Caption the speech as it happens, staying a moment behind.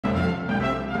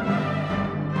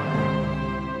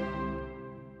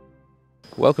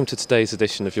Welcome to today's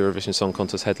edition of Eurovision Song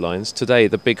Contest headlines. Today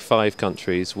the big five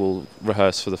countries will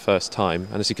rehearse for the first time,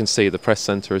 and as you can see the press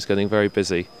centre is getting very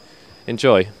busy.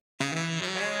 Enjoy!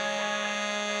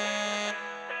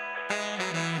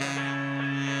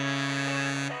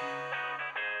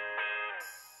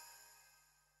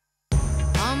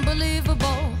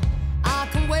 Unbelievable, I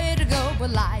can wait to go, but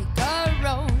like a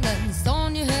rolling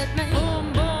stone you hit me.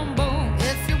 Boom, boom, boom.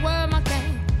 If you were my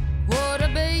king, would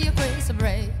I be your crazy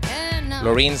brave?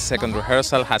 Lorene's second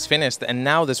rehearsal has finished, and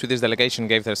now the Swedish delegation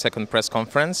gave their second press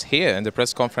conference here in the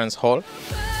press conference hall.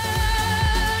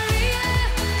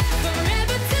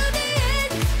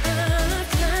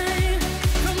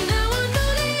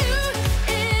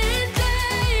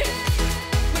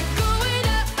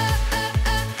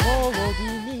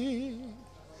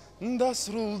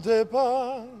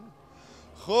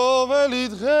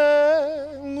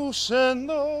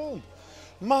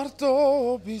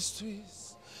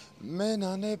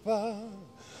 მენანება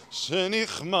შენი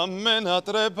ხმა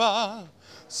მენატრება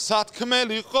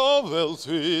სათქმელი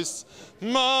ყოველთვის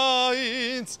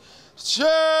მაინც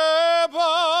რჩება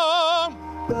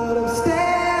But I'm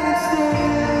standing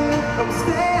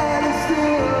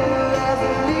still as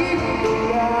I leave you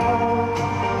out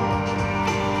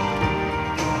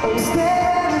I'm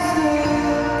standing still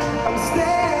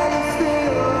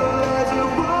as you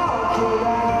walk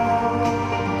around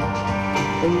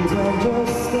And I'm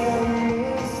just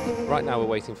Right now we're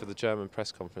waiting for the German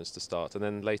press conference to start, and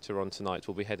then later on tonight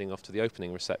we'll be heading off to the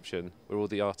opening reception where all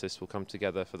the artists will come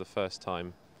together for the first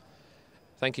time.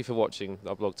 Thank you for watching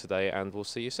our blog today, and we'll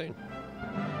see you soon.